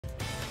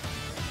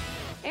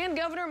And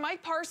Governor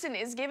Mike Parson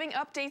is giving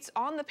updates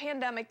on the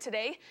pandemic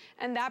today,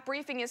 and that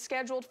briefing is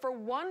scheduled for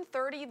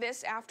 1:30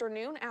 this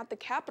afternoon at the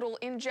Capitol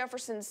in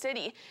Jefferson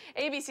City.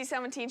 ABC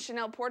 17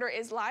 Chanel Porter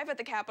is live at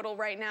the Capitol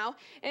right now.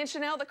 And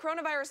Chanel, the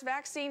coronavirus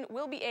vaccine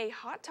will be a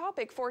hot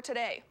topic for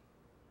today.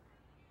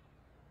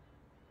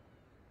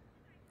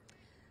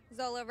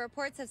 Zola,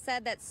 reports have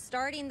said that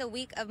starting the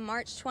week of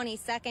March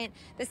 22nd,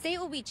 the state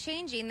will be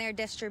changing their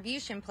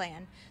distribution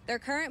plan. Their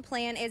current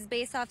plan is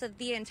based off of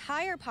the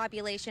entire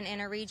population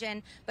in a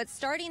region, but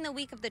starting the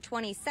week of the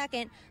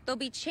 22nd, they'll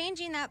be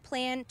changing that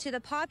plan to the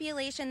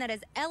population that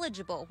is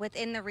eligible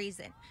within the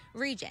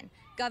region.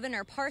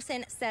 Governor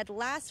Parson said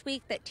last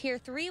week that Tier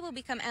 3 will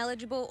become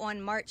eligible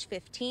on March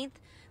 15th.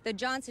 The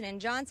Johnson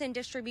 & Johnson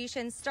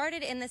distribution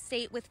started in the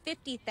state with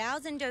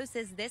 50,000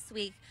 doses this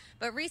week,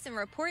 but recent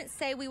reports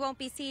say we won't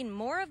be seeing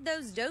more of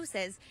those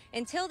doses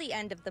until the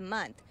end of the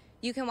month.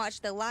 You can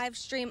watch the live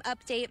stream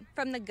update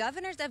from the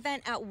governor's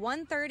event at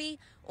 1:30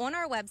 on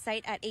our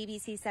website at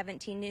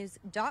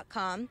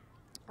abc17news.com.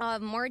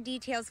 More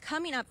details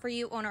coming up for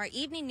you on our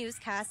evening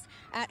newscast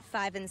at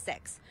 5 and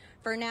 6.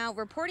 For now,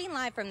 reporting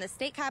live from the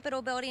State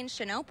Capitol building,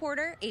 Chanel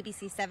Porter,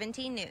 ABC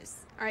 17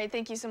 News. All right,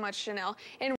 thank you so much, Chanel. And